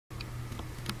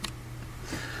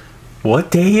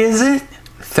What day is it?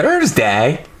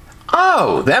 Thursday?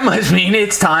 Oh, that must mean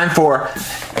it's time for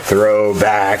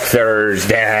Throwback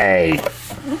Thursday.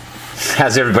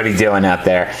 How's everybody doing out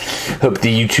there? Hope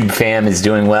the YouTube fam is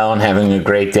doing well and having a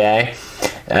great day.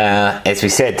 As we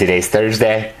said, today's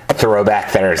Thursday, Throwback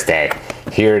Thursday.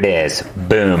 Here it is.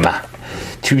 Boom.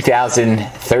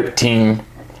 2013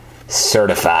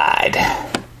 Certified.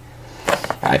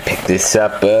 I picked this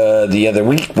up the other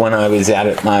week when I was out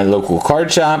at my local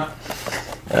card shop.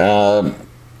 On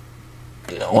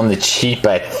the cheap,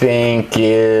 I think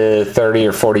 30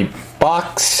 or 40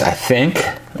 bucks, I think.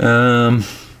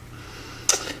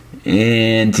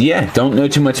 And yeah, don't know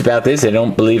too much about this. I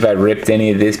don't believe I ripped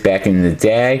any of this back in the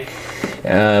day.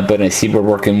 But I see we're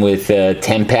working with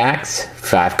 10 packs,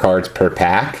 5 cards per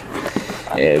pack.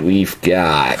 We've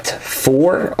got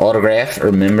 4 autograph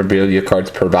or memorabilia cards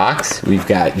per box. We've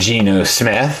got Geno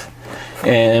Smith.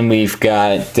 And we've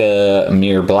got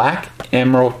Mirror Black,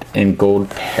 Emerald, and Gold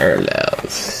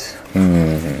Parallels.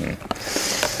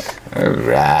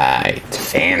 Alright,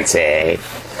 fancy.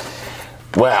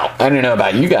 Well, I don't know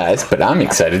about you guys, but I'm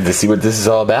excited to see what this is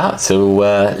all about. So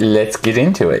let's get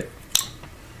into it.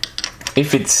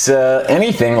 If it's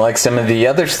anything like some of the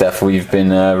other stuff we've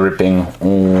been ripping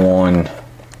on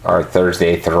our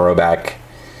Thursday throwback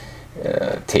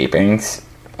tapings,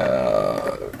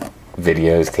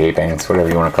 videos, tapings, whatever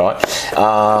you want to call it,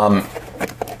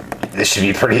 this should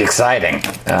be pretty exciting.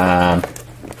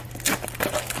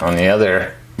 On the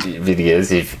other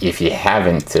videos, if you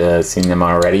haven't seen them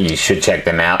already, you should check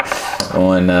them out.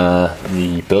 On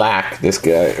the black, this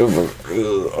guy over,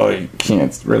 I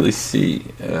can't really see,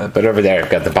 but over there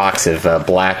I've got the box of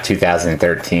black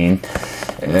 2013.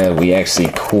 We actually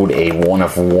pulled a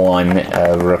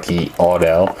 1-of-1 rookie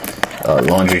auto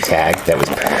laundry tag that was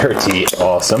pretty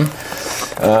awesome.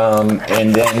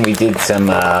 And then we did some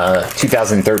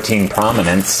 2013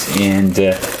 prominence and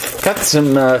got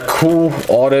some cool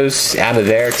autos out of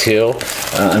there too.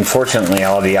 Unfortunately,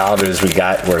 all the autos we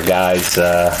got were guys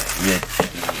that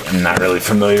I'm not really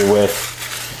familiar with.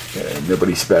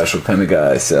 Nobody special kind of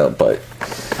guys, so, but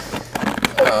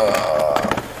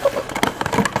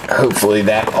hopefully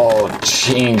that all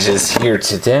changes here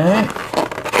today.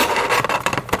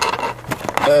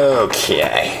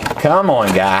 Okay, come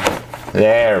on, guy.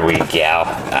 There we go.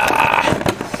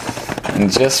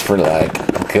 And just for like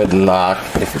good luck,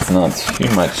 if it's not too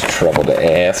much trouble to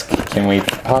ask, can we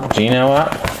pop Geno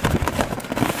up?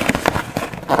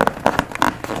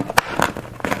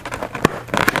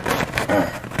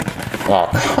 Oh,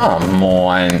 come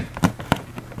on.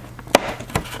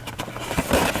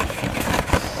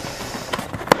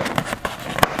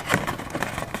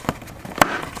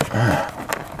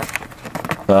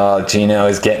 Oh, Geno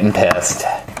is getting pissed.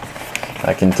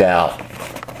 I can tell.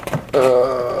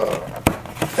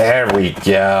 There we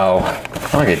go.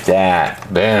 Look at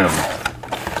that. Boom.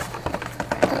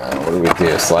 What do we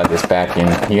do? Slide this back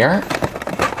in here.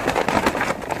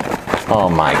 Oh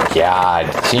my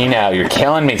god. Geno, you're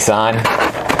killing me, son.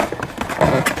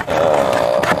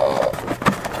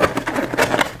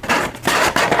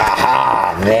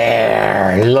 Aha,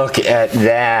 there. Look at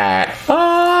that.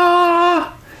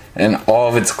 Ah, in all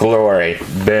of its glory.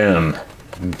 Boom.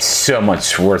 So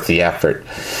much worth the effort.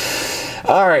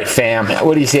 Alright, fam.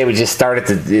 What do you say we just start at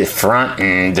the front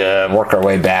and work our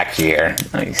way back here?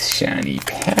 Nice shiny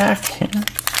pack.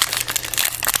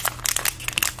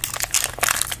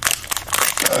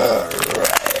 Alright.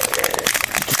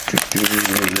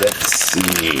 Let's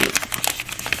see.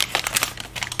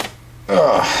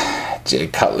 Oh, Jay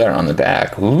Cutler on the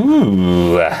back.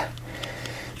 Ooh.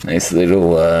 Nice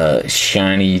little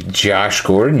shiny Josh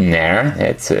Gordon there.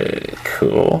 That's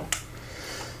cool.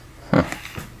 Huh.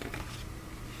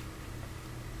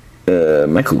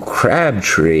 Michael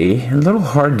Crabtree. A little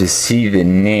hard to see the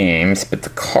names, but the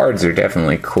cards are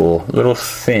definitely cool. A little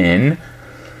thin,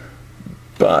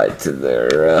 but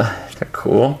they're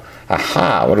cool.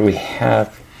 Aha! What do we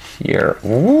have here?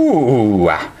 Ooh!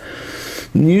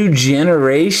 New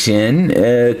generation.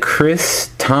 Chris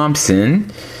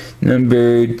Thompson.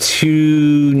 Number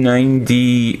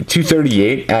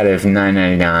 238 out of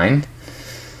 999.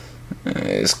 That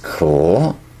is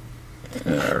cool.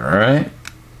 Alright.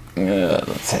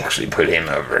 Let's actually put him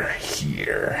over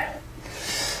here.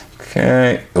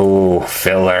 Okay. Oh,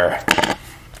 filler.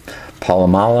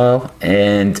 Palomalo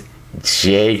and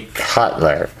Jay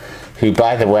Cutler, who,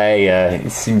 by the way,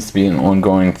 it seems to be an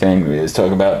ongoing thing we was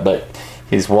talking about, but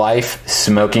his wife,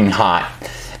 smoking hot.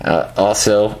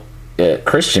 Also,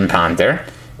 Christian Panther,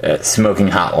 smoking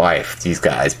hot wife. These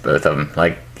guys, both of them.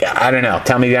 Like, I don't know.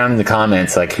 Tell me down in the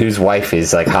comments, like, whose wife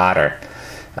is, like, hotter.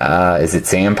 Is it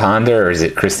Sam Ponder or is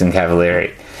it Kristen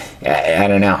Cavallari? I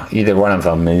don't know. Either one of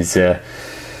them is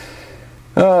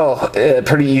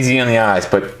pretty easy on the eyes,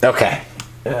 but okay.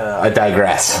 I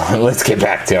digress. Let's get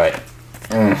back to it.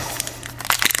 Alright.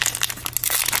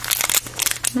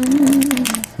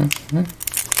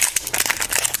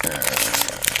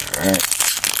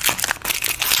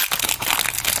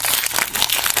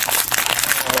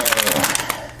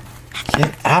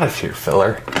 Get out of here,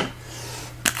 filler.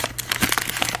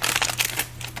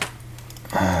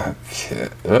 Okay.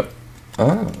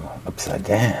 Oh, upside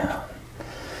down.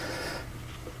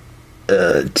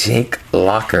 Jake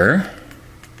Locker.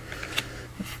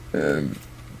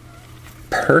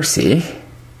 Percy.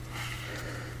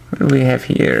 What do we have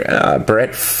here?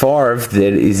 Brett Favre,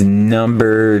 that is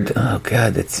numbered. Oh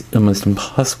god, that's almost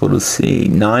impossible to see.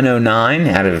 909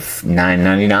 out of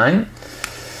 999.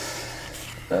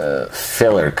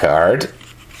 Filler card.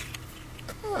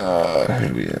 Who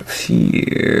do we have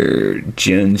here?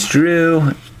 Jones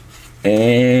Drew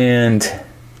and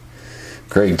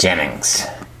Greg Jennings.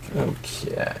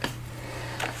 Okay.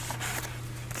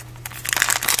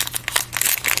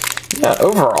 Yeah,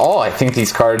 overall, I think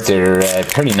these cards are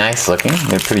pretty nice looking.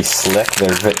 They're pretty slick.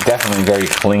 They're definitely very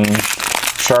clean,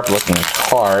 sharp looking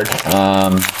card.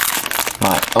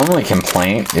 My only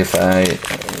complaint, if I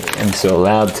am so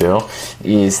allowed to,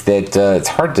 is that it's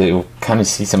hard to kind of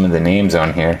see some of the names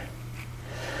on here.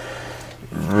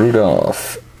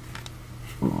 Rudolph,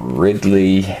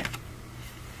 Ridley,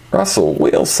 Russell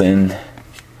Wilson.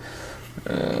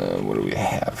 What do we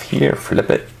have here? Flip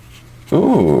it.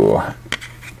 Ooh,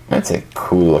 that's a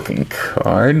cool looking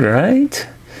card, right?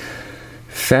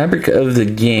 Fabric of the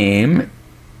Game,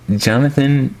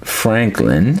 Jonathan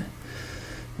Franklin.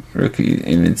 Rookie,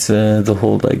 and it's the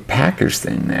whole like Packers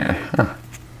thing there. Huh.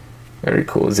 Very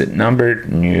cool. Is it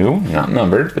numbered? No, not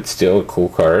numbered, but still a cool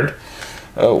card.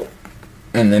 Oh,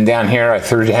 and then down here I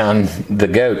threw down the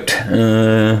GOAT,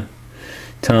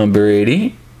 Tom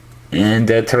Brady, and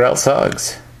Terrell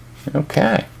Suggs.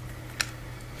 Okay,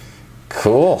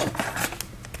 cool.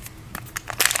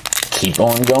 Keep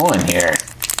on going here.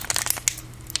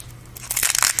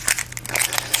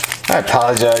 I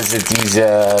apologize that these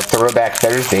Throwback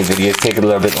Thursday videos take a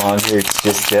little bit longer. It's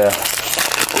just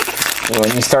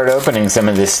when you start opening some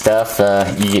of this stuff,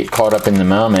 you get caught up in the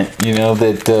moment. You know,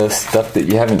 that stuff that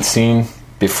you haven't seen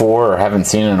before or haven't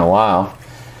seen in a while.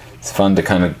 It's fun to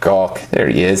kind of gawk. There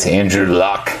he is, Andrew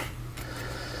Luck.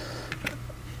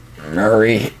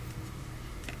 Murray.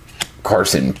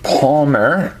 Carson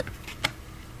Palmer.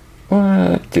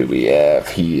 What do we have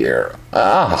here?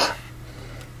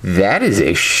 That is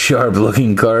a sharp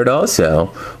looking card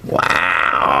also.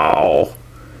 Wow.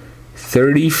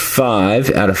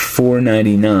 35 out of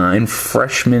 499.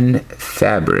 Freshman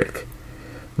fabric.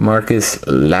 Marcus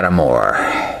Lattimore.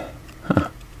 Huh.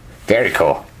 Very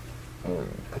cool.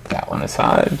 Put that one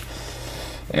aside.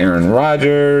 Aaron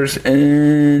Rodgers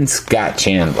and Scott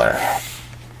Chandler.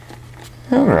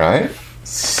 Alright.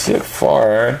 So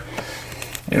far,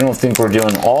 I don't think we're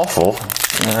doing awful.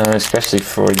 Especially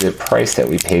for the price that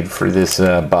we paid for this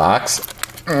box.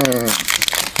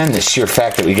 And the sheer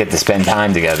fact that we get to spend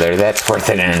time together, that's worth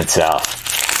it in itself.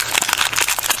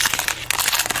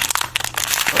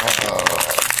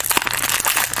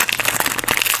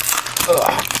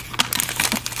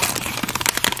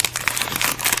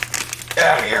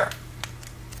 Out of here.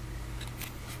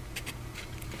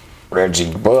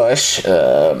 Reggie Bush.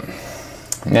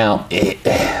 Now,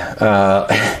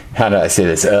 how do I say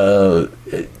this?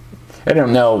 I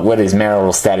don't know what his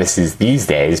marital status is these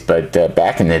days, but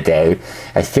back in the day,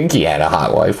 I think he had a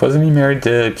hot wife. Wasn't he married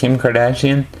to Kim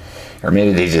Kardashian? Or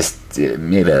maybe they just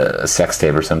made a sex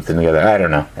tape or something together. I don't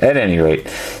know. At any rate,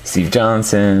 Steve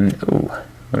Johnson. Ooh,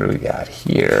 what do we got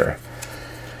here?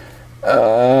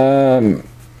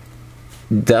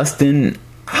 Dustin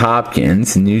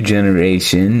Hopkins, New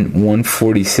Generation,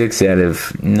 146 out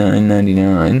of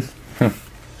 999.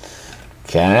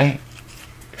 Okay.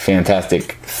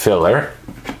 Fantastic filler.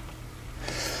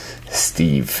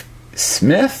 Steve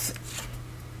Smith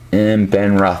and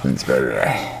Ben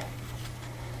Roethlisberger.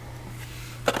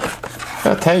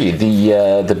 I'll tell you,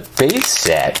 the base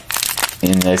set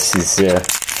in this is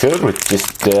filled with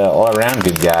just all around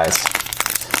good guys.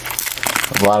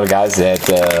 A lot of guys that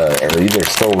are either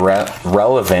still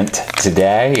relevant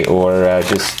today or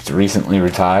just recently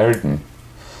retired. And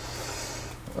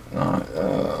all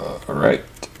right.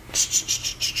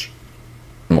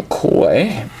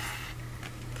 McCoy.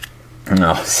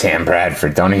 No, Sam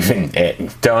Bradford. Don't even get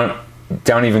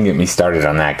me started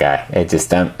on that guy.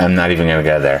 I'm not even gonna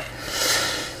go there.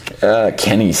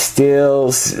 Kenny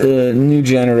Stills, new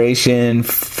generation,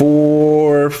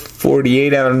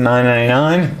 448 out of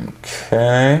 999.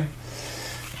 Okay.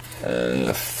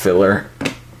 Filler.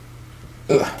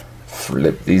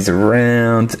 Flip these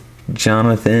around.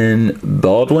 Jonathan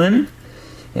Baldwin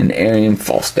and Arian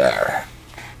Falstar.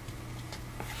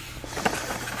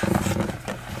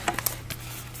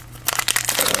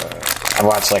 I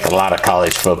watch like a lot of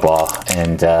college football,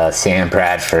 and Sam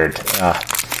Bradford,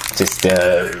 just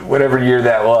whatever year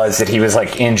that was, that he was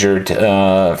like injured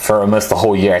for almost the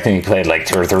whole year. I think he played like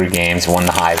 2 or 3 games, won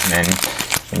the Heisman,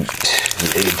 and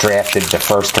drafted the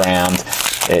first round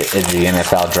in the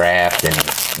NFL draft, and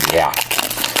yeah.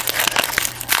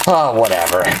 Oh,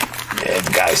 whatever.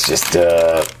 The guy's just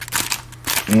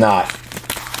not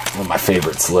on my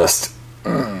favorites list.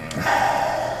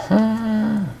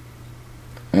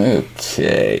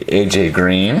 Okay, AJ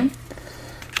Green.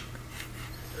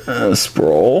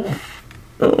 Sproul.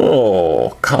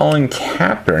 Oh, Colin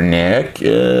Kaepernick.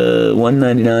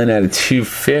 199 out of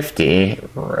 250.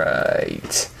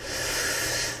 Right.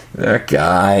 That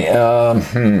guy.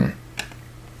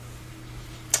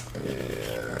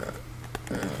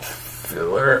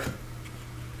 Filler.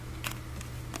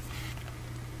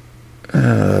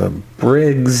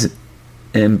 Briggs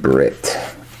and Britt.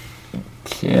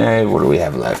 Okay, what do we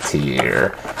have left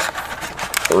here?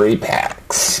 3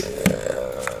 packs.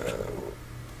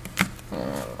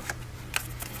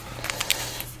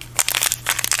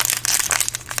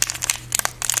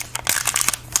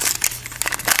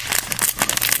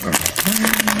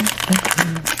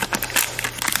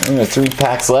 We have 3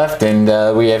 packs left, and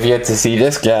we have yet to see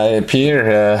this guy appear,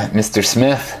 Mr.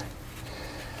 Smith.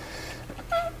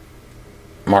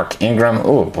 Mark Ingram.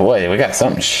 Oh boy, we got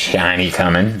something shiny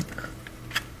coming.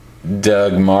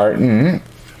 Doug Martin.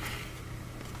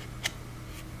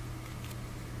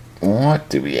 What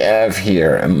do we have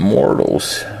here?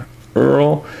 Immortals.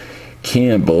 Earl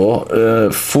Campbell.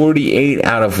 48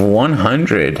 out of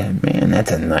 100. Man,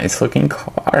 that's a nice looking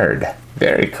card.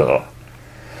 Very cool.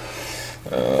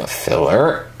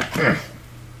 Filler.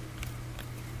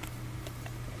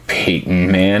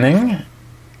 Peyton Manning.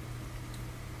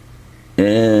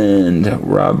 And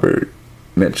Robert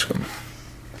Mitchum.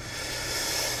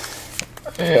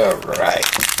 Yeah, right.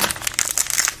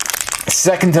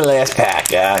 Second to last pack,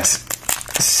 guys.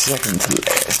 Second to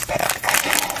last pack.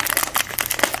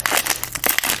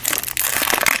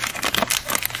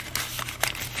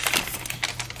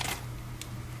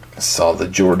 Saw the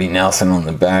Jordy Nelson on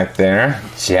the back there.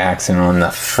 Jackson on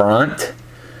the front.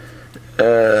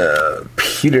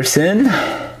 Peterson.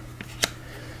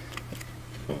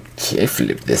 Okay,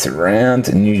 flip this around.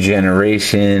 A new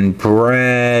generation.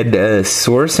 Brad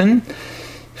Sorsen.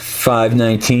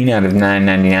 519 out of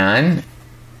 999.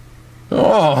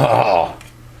 Oh,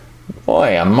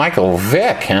 boy, a Michael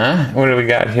Vick, huh? What do we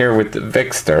got here with the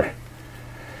Vickster?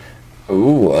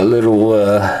 Ooh, a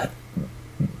little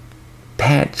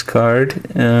patch card,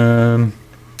 or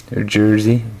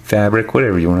jersey, fabric,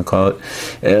 whatever you want to call it.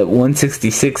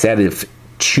 166 out of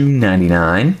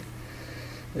 299.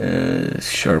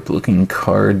 Sharp looking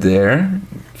card there.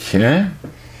 Okay.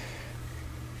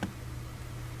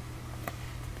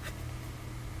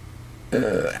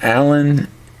 Allen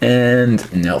and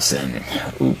Nelson.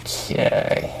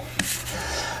 Okay.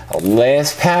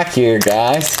 Last pack here,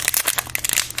 guys.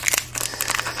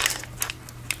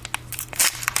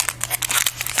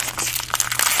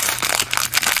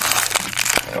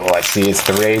 Oh, I see it's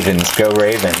the Ravens. Go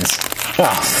Ravens.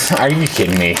 Oh, are you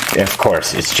kidding me? Of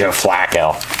course, it's Joe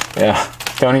Flacco. Yeah,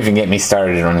 don't even get me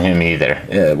started on him either.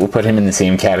 We'll put him in the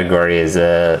same category as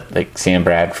like Sam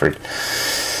Bradford.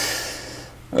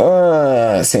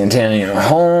 Santonio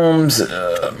Holmes,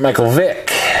 Michael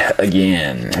Vick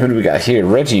again. Who do we got here?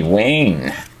 Reggie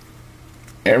Wayne.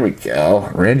 There we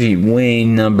go. Reggie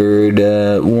Wayne numbered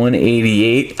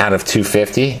 188 out of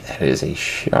 250. That is a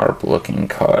sharp looking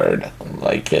card. I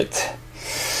like it.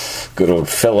 Good old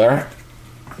filler.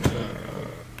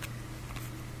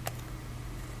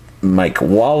 Mike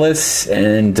Wallace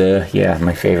and yeah,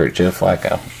 my favorite, Joe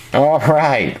Flacco. All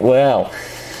right. Well,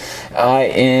 I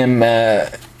am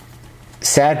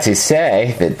sad to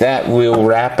say that will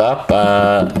wrap up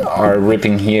our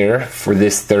ripping here for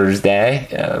this Thursday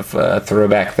of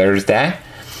Throwback Thursday.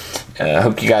 I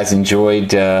hope you guys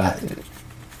enjoyed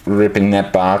ripping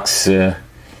that box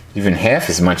even half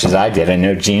as much as I did. I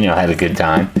know Gino had a good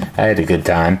time. I had a good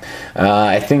time.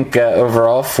 I think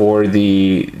overall for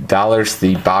the dollars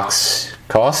the box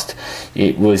cost,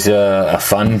 it was a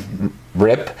fun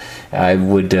rip. I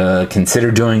would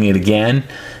consider doing it again.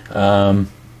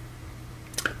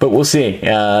 But we'll see.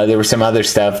 There was some other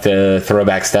stuff, the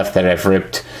throwback stuff that I've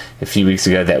ripped a few weeks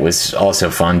ago that was also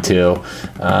fun too.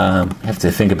 I have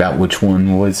to think about which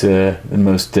one was the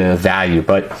most value.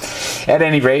 But at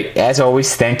any rate, as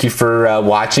always, thank you for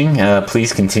watching.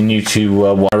 Please continue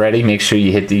to watch already. Make sure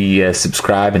you hit the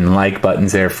subscribe and like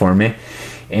buttons there for me.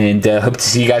 And hope to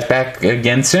see you guys back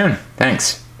again soon.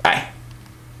 Thanks. Bye.